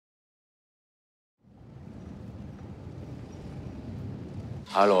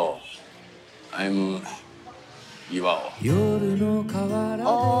Hello, I'm IWAO.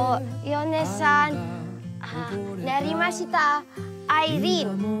 Oh, Yone-san. Narimashita.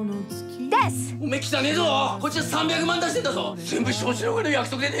 Irene. Des. おめえ汚ねえぞ。こっちは300万出してんだぞ。全部承知の上の約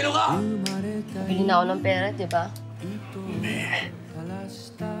束でねえのか。Bili na ako ng pera, di ba? おめえ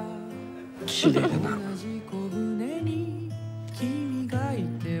綺麗だな。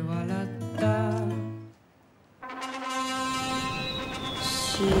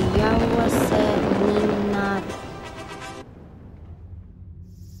幸せになる。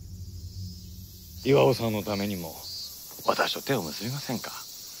IWAOさんのためにも私と手を結びませんか？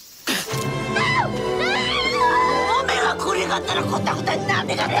おめえはこれがあったらこったことになん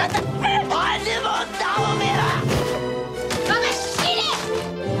ねえかったんだ。マジもんだおめえは。お前死ね。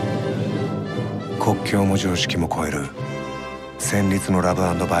国境も常識も超える戦慄のラブ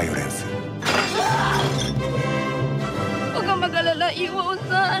&バイオレンス。Huwag kang mag-alala,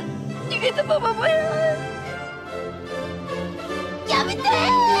 IWAO-san. Hindi kita papabayaan. やめて。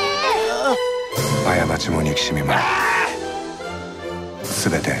過ちも憎しみも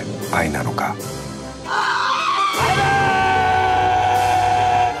全て愛なのか。